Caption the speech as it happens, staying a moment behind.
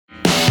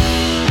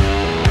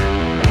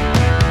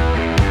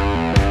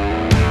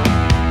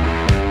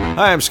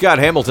Hi, I'm Scott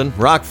Hamilton,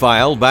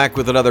 Rockfile, back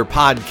with another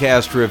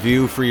podcast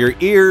review for your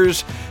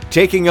ears,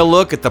 taking a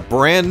look at the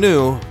brand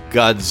new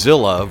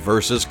Godzilla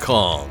vs.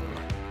 Kong.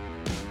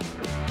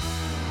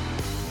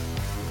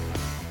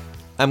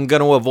 I'm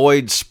going to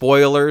avoid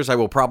spoilers. I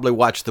will probably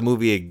watch the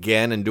movie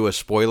again and do a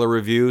spoiler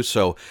review.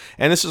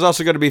 And this is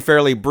also going to be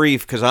fairly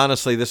brief because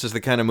honestly, this is the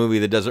kind of movie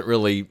that doesn't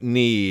really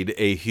need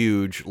a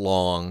huge,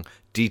 long,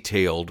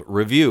 detailed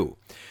review.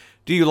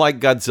 Do you like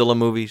Godzilla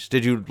movies?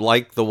 Did you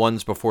like the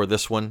ones before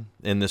this one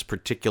in this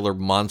particular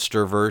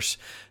monster verse?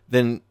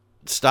 Then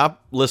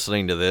stop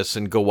listening to this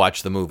and go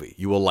watch the movie.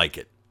 You will like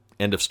it.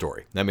 End of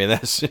story. I mean,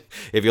 that's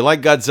if you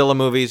like Godzilla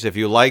movies, if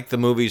you like the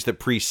movies that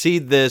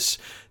precede this,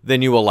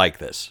 then you will like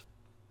this.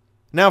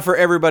 Now, for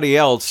everybody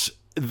else,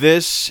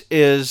 this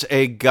is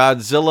a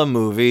Godzilla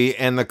movie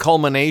and the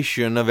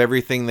culmination of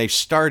everything they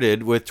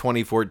started with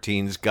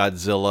 2014's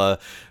Godzilla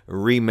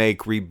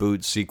remake,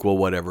 reboot, sequel,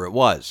 whatever it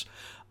was.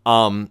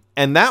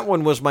 And that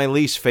one was my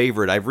least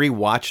favorite. I've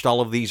rewatched all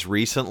of these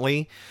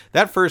recently.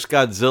 That first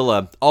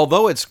Godzilla,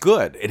 although it's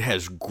good, it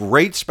has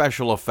great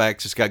special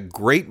effects. It's got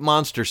great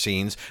monster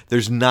scenes.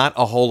 There's not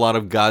a whole lot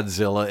of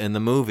Godzilla in the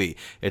movie.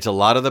 It's a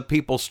lot of the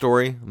people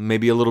story,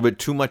 maybe a little bit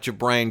too much of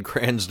Bryan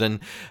Cranston,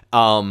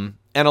 and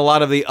a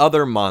lot of the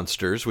other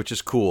monsters, which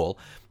is cool.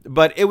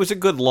 But it was a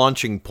good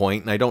launching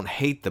point, and I don't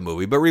hate the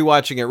movie. But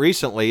rewatching it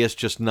recently, it's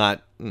just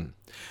not...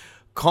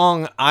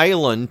 Kong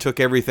Island took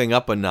everything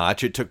up a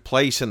notch. It took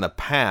place in the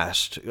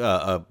past,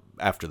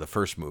 after the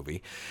first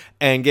movie,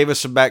 and gave us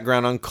some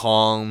background on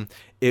Kong.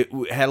 It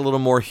had a little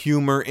more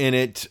humor in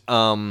it.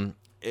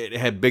 It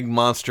had big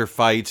monster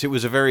fights. It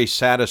was a very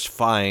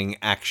satisfying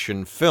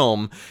action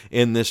film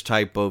in this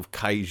type of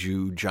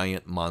kaiju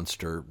giant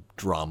monster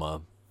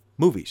drama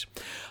movies.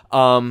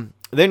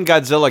 Then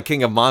Godzilla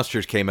King of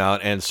Monsters came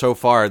out, and so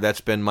far that's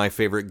been my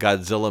favorite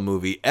Godzilla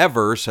movie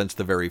ever since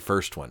the very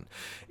first one.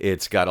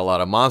 It's got a lot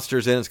of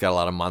monsters in it. It's got a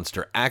lot of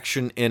monster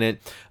action in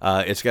it.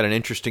 It's got an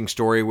interesting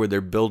story where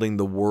they're building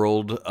the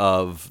world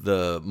of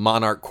the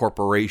Monarch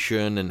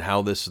Corporation and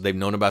how they've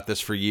known about this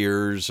for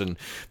years, and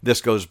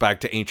this goes back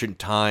to ancient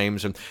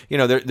times. And,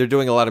 they're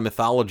doing a lot of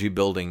mythology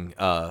building,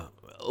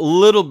 a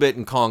little bit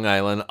in Kong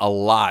Island, a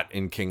lot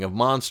in King of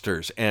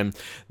Monsters. And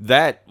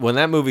when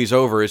that movie's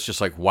over, it's just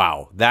like,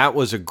 wow, that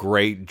was a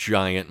great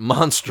giant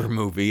monster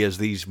movie as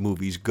these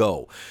movies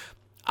go.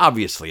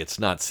 Obviously, it's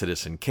not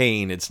Citizen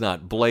Kane, it's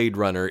not Blade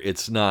Runner,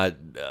 it's not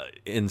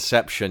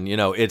Inception,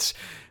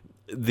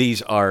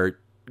 these are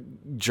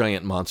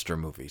giant monster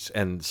movies,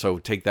 and so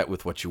take that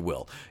with what you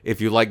will.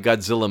 If you like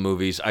Godzilla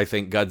movies, I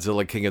think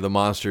Godzilla King of the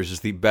Monsters is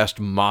the best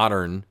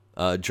modern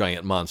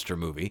giant monster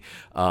movie,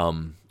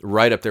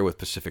 right up there with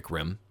Pacific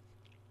Rim,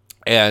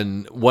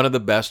 and one of the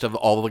best of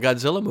all the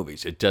Godzilla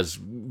movies. It does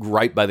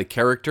right by the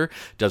character,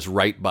 does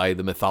right by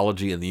the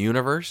mythology and the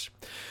universe.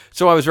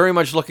 So I was very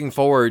much looking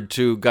forward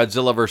to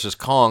Godzilla vs.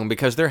 Kong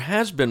because there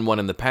has been one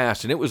in the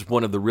past, and it was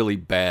one of the really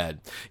bad.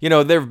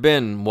 There have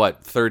been,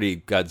 30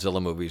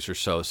 Godzilla movies or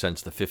so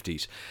since the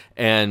 50s,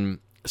 and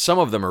some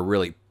of them are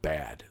really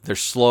bad. They're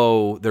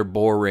slow, they're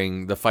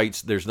boring, the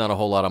fights, there's not a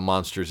whole lot of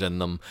monsters in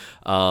them,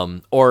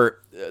 or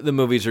the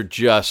movies are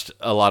just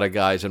a lot of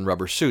guys in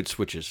rubber suits,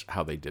 which is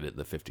how they did it in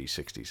the 50s,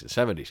 60s, and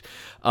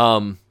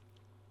 70s.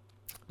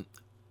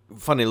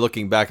 Funny,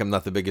 looking back, I'm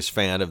not the biggest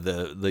fan of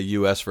the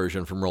U.S.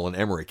 version from Roland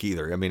Emmerich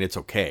either. I mean, it's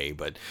okay,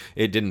 but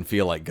it didn't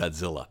feel like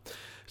Godzilla.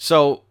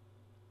 So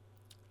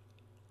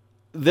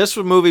this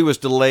movie was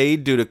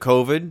delayed due to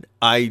COVID.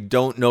 I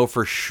don't know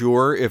for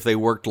sure if they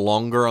worked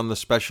longer on the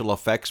special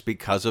effects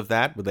because of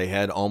that, but they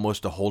had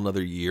almost a whole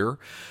nother year.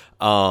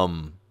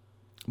 But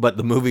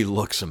the movie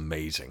looks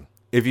amazing.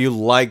 If you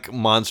like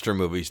monster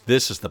movies,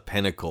 this is the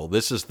pinnacle.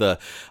 This is the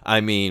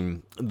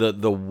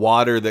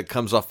water that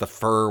comes off the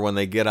fur when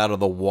they get out of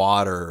the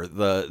water.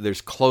 There's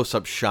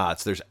close-up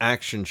shots. There's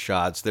action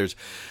shots.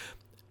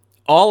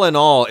 All in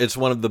all, it's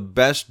one of the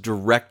best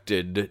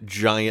directed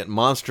giant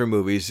monster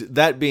movies.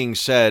 That being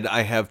said,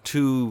 I have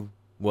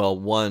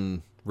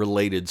one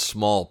related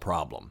small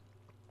problem.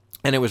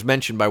 And it was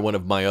mentioned by one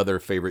of my other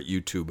favorite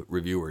YouTube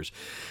reviewers,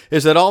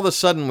 is that all of a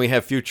sudden we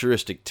have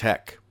futuristic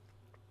tech.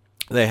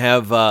 They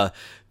have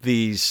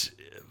these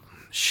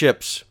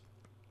ships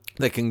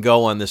that can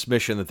go on this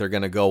mission that they're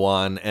going to go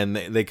on, and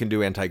they can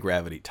do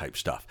anti-gravity type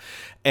stuff.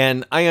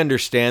 And I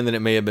understand that it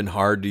may have been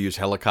hard to use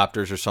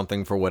helicopters or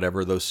something for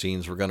whatever those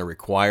scenes were going to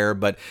require,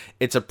 but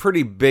it's a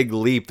pretty big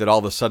leap that all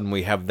of a sudden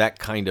we have that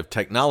kind of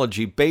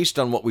technology based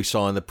on what we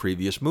saw in the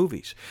previous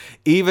movies.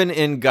 Even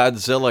in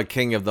Godzilla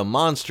King of the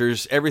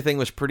Monsters, everything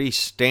was pretty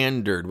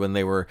standard when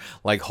they were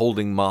like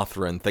holding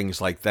Mothra and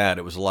things like that.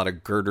 It was a lot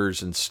of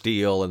girders and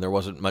steel, and there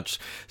wasn't much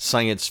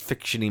science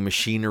fiction-y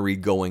machinery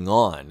going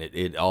on.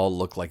 It all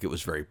looked like it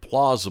was very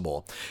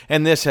plausible.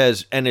 And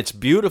it's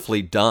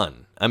beautifully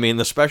done. I mean,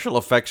 the special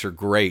effects are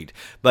great,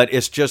 but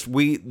it's just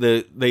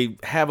they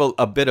have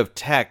a bit of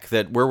tech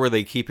that where were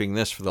they keeping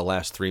this for the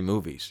last 3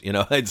 movies?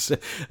 It's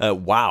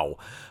wow.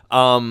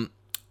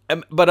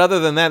 But other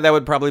than that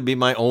would probably be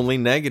my only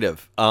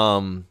negative.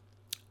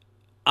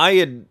 I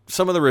had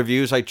some of the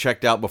reviews I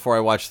checked out before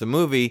I watched the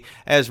movie,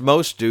 as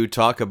most do,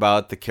 talk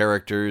about the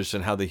characters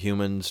and how the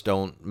humans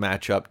don't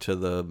match up to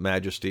the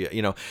majesty.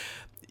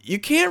 You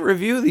can't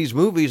review these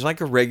movies like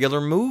a regular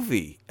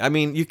movie. I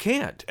mean, you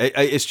can't.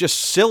 It's just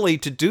silly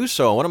to do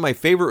so. One of my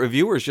favorite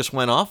reviewers just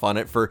went off on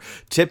it for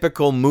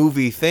typical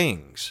movie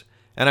things.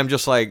 And I'm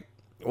just like,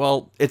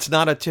 well, it's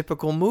not a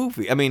typical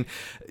movie. I mean,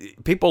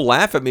 people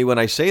laugh at me when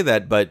I say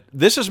that, but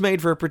this is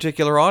made for a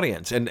particular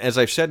audience. And as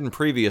I've said in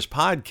previous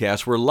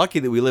podcasts, we're lucky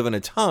that we live in a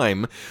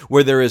time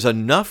where there is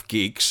enough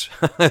geeks,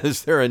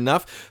 is there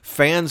enough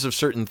fans of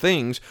certain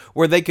things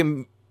where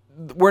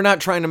we're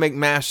not trying to make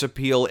mass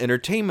appeal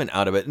entertainment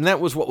out of it. And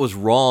that was what was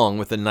wrong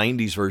with the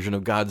 90s version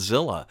of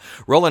Godzilla.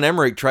 Roland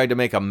Emmerich tried to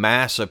make a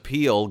mass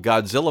appeal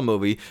Godzilla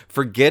movie,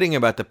 forgetting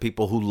about the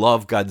people who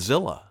love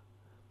Godzilla.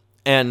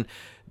 And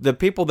the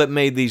people that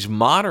made these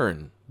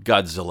modern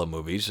Godzilla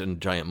movies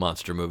and giant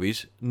monster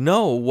movies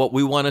know what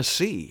we want to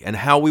see and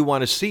how we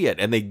want to see it,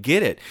 and they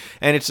get it.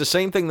 And it's the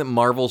same thing that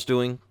Marvel's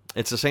doing.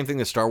 It's the same thing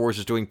that Star Wars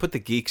is doing. Put the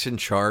geeks in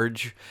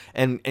charge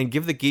and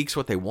give the geeks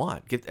what they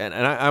want.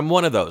 I'm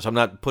one of those. I'm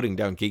not putting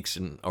down geeks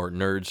or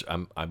nerds.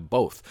 I'm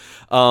both.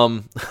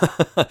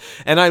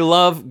 And I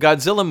love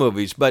Godzilla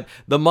movies, but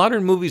the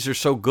modern movies are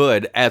so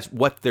good at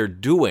what they're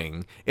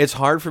doing, it's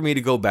hard for me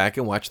to go back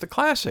and watch the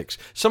classics.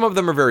 Some of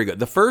them are very good.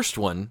 The first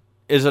one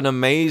is an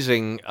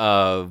amazing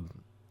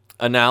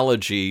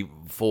analogy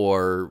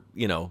for,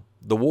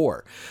 the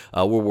war,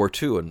 World War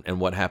II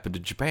and what happened to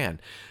Japan.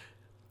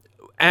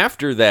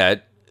 After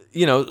that,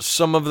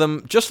 some of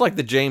them, just like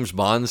the James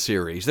Bond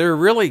series, they're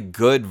really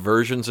good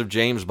versions of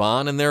James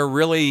Bond, and they're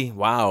really,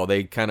 wow,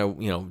 they kind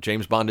of,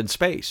 James Bond in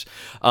space.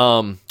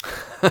 And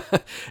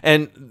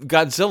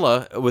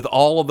Godzilla, with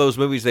all of those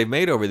movies they've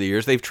made over the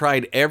years, they've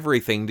tried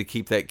everything to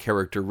keep that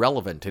character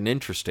relevant and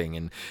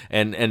interesting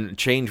and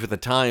change with the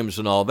times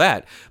and all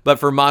that. But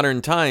for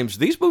modern times,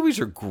 these movies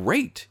are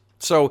great.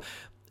 So,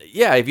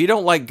 yeah, if you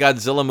don't like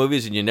Godzilla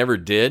movies and you never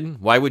did,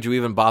 why would you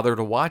even bother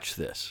to watch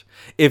this?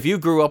 If you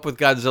grew up with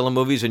Godzilla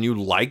movies and you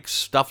like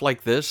stuff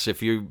like this,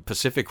 if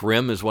Pacific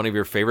Rim is one of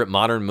your favorite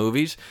modern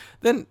movies,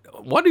 then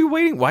what are you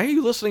waiting? Why are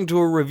you listening to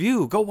a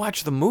review? Go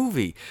watch the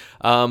movie.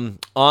 On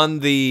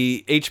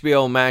the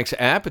HBO Max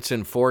app, it's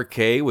in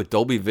 4K with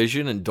Dolby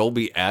Vision and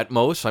Dolby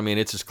Atmos. I mean,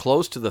 it's as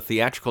close to the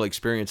theatrical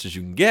experience as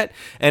you can get,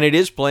 and it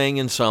is playing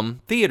in some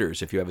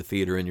theaters. If you have a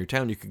theater in your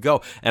town, you could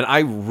go. And I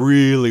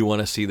really want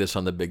to see this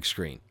on the big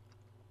screen.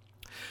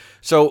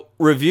 So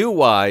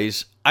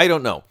review-wise, I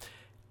don't know.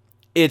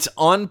 It's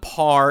on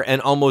par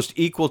and almost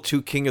equal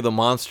to King of the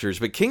Monsters,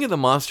 but King of the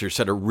Monsters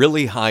set a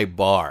really high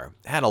bar.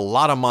 Had a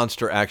lot of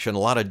monster action, a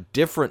lot of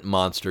different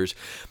monsters.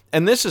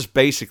 And this is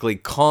basically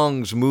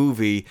Kong's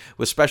movie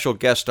with special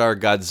guest star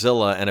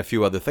Godzilla and a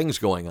few other things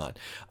going on.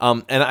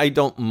 And I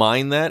don't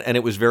mind that, and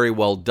it was very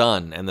well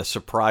done. And the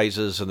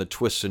surprises and the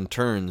twists and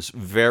turns,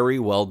 very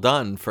well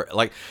done. For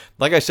like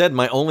I said,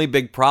 my only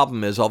big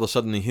problem is all of a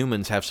sudden the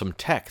humans have some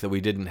tech that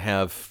we didn't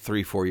have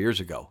 3-4 years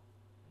ago.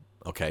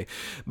 Okay?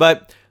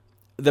 But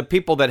the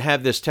people that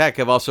have this tech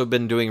have also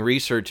been doing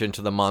research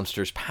into the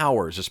monsters'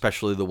 powers,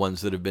 especially the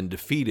ones that have been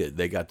defeated.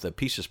 They got the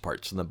pieces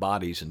parts and the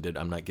bodies and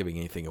I'm not giving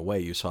anything away.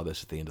 You saw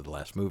this at the end of the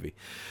last movie,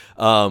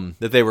 that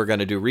they were going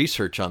to do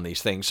research on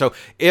these things. So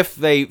if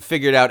they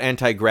figured out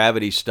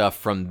anti-gravity stuff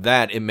from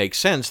that, it makes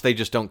sense. They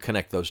just don't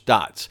connect those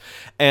dots.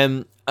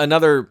 And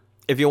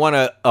if you want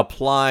to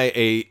apply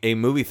a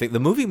movie thing, the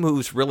movie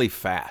moves really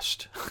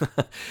fast.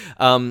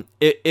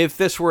 If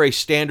this were a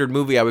standard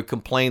movie, I would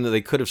complain that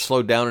they could have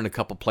slowed down in a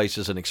couple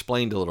places and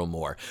explained a little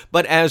more.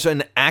 But as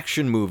an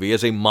action movie,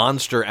 as a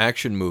monster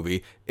action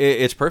movie,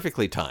 it's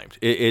perfectly timed.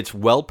 It's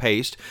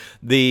well-paced.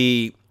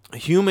 The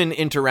human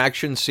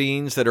interaction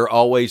scenes that are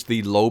always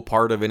the low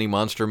part of any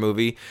monster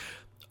movie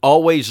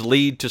always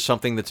lead to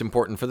something that's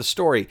important for the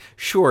story.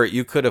 Sure,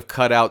 you could have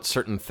cut out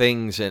certain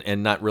things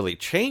and not really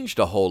changed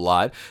a whole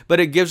lot, but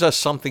it gives us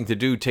something to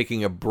do,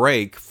 taking a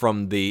break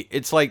from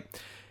it's like,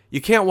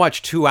 you can't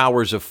watch 2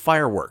 hours of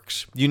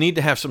fireworks. You need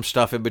to have some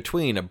stuff in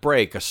between, a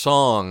break, a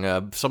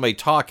song, somebody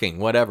talking,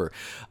 whatever.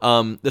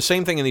 The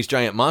same thing in these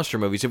giant monster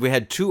movies. If we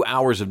had 2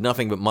 hours of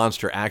nothing but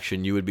monster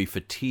action, you would be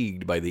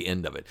fatigued by the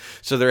end of it.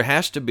 So there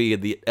has to be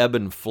the ebb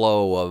and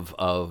flow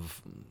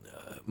of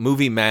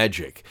movie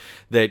magic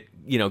that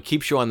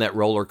keeps you on that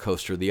roller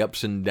coaster, the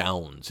ups and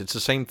downs. It's the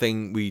same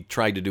thing we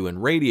tried to do in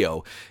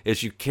radio,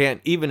 is you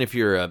can't, even if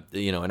you're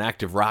an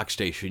active rock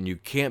station, you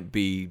can't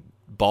be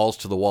balls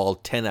to the wall,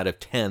 10 out of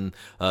 10,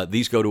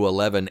 these go to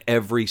 11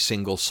 every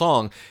single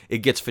song. It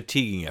gets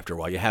fatiguing after a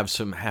while. You have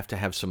to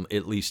have some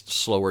at least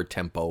slower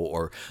tempo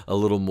or a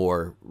little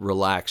more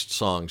relaxed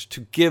songs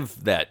to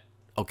give that,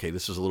 okay,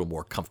 this is a little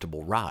more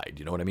comfortable ride,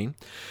 you know what I mean?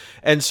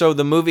 And so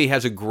the movie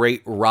has a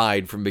great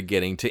ride from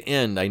beginning to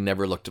end. I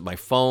never looked at my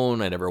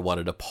phone. I never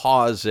wanted to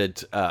pause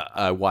it.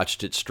 I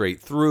watched it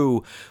straight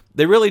through.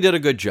 They really did a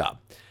good job.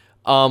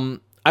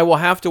 I will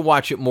have to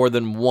watch it more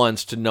than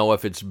once to know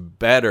if it's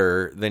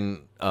better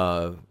than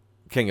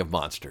King of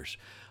Monsters.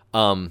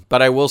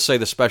 But I will say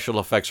the special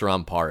effects are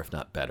on par, if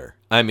not better.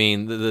 I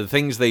mean, the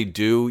things they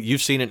do,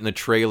 you've seen it in the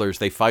trailers.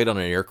 They fight on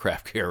an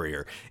aircraft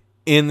carrier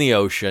in the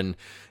ocean.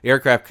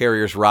 Aircraft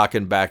carriers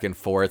rocking back and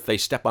forth. They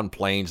step on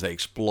planes. They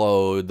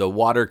explode. The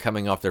water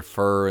coming off their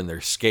fur and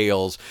their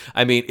scales.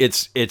 I mean,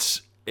 it's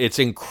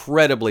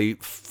incredibly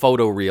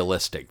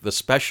photorealistic. The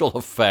special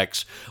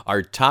effects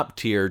are top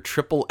tier,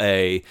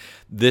 AAA.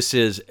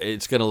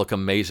 It's going to look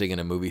amazing in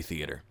a movie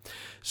theater.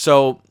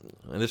 So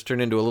this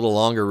turned into a little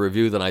longer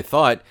review than I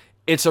thought.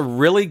 It's a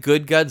really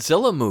good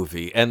Godzilla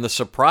movie, and the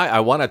surprise.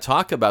 I want to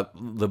talk about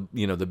the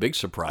big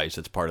surprise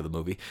that's part of the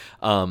movie,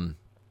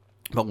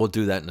 but we'll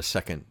do that in a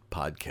second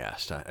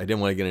podcast. I didn't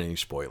want to get any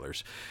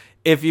spoilers.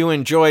 If you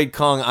enjoyed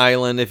Kong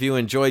Island, if you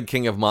enjoyed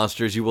King of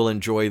Monsters, you will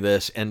enjoy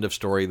this. End of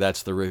story.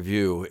 That's the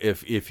review.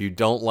 If you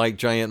don't like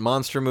giant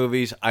monster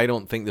movies, I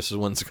don't think this is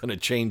one's going to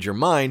change your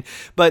mind.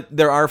 But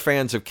there are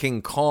fans of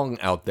King Kong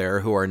out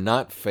there who are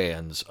not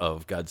fans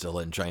of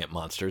Godzilla and giant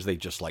monsters. They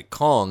just like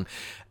Kong.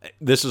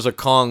 This is a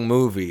Kong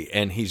movie,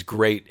 and he's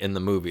great in the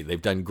movie.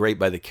 They've done great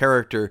by the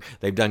character.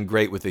 They've done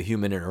great with the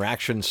human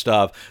interaction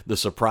stuff, the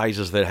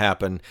surprises that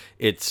happen.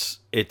 It's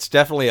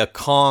definitely a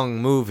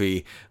Kong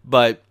movie,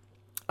 but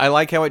I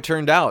like how it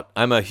turned out.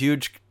 I'm a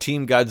huge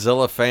Team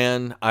Godzilla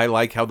fan. I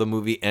like how the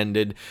movie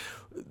ended.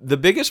 The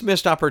biggest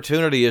missed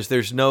opportunity is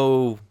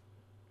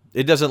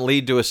it doesn't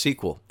lead to a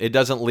sequel. It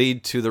doesn't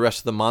lead to the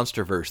rest of the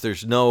Monsterverse.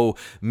 There's no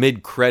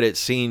mid-credit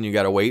scene you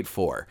got to wait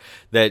for.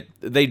 That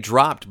they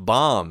dropped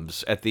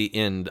bombs at the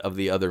end of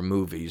the other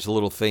movies,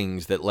 little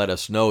things that let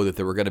us know that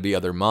there were going to be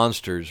other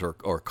monsters or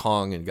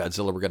Kong and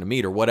Godzilla were going to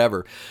meet or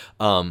whatever.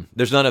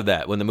 There's none of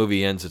that. When the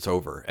movie ends, it's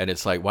over. And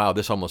it's like, wow,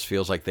 this almost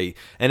feels like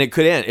and it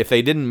could end. If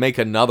they didn't make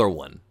another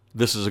one,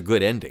 this is a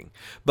good ending.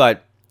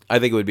 But I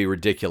think it would be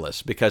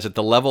ridiculous because at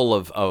the level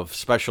of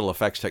special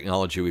effects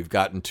technology we've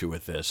gotten to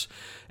with this,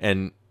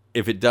 and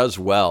if it does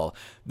well,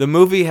 the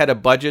movie had a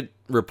budget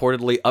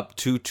reportedly up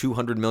to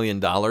 $200 million.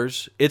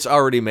 It's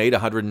already made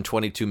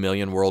 $122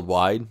 million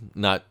worldwide,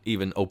 not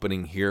even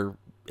opening here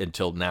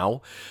until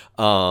now.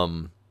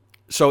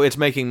 So it's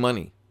making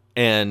money.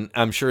 And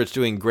I'm sure it's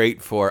doing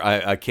great for,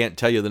 I can't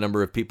tell you the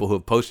number of people who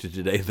have posted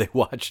today. They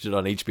watched it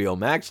on HBO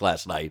Max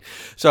last night.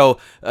 So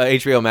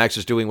HBO Max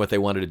is doing what they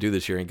wanted to do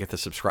this year and get the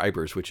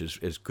subscribers, which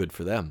is good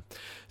for them.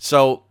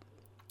 So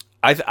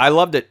I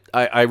loved it.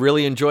 I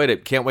really enjoyed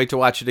it. Can't wait to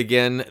watch it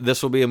again.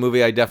 This will be a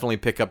movie I definitely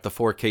pick up the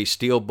 4K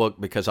Steelbook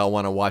because I'll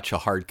want to watch a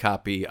hard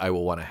copy. I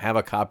will want to have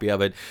a copy of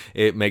it.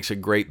 It makes a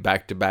great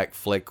back-to-back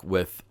flick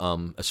with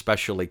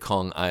especially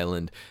Kong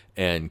Island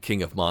and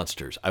King of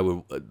Monsters.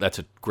 That's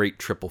a great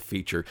triple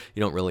feature.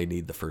 You don't really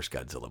need the first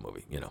Godzilla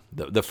movie,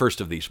 the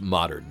first of these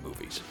modern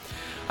movies.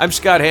 I'm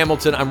Scott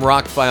Hamilton. I'm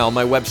Rockfile.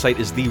 My website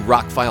is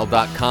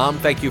therockfile.com.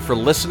 Thank you for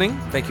listening.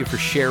 Thank you for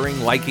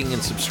sharing, liking,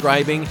 and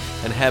subscribing,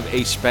 and have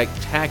a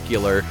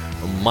spectacular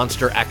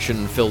monster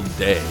action-filled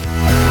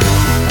day.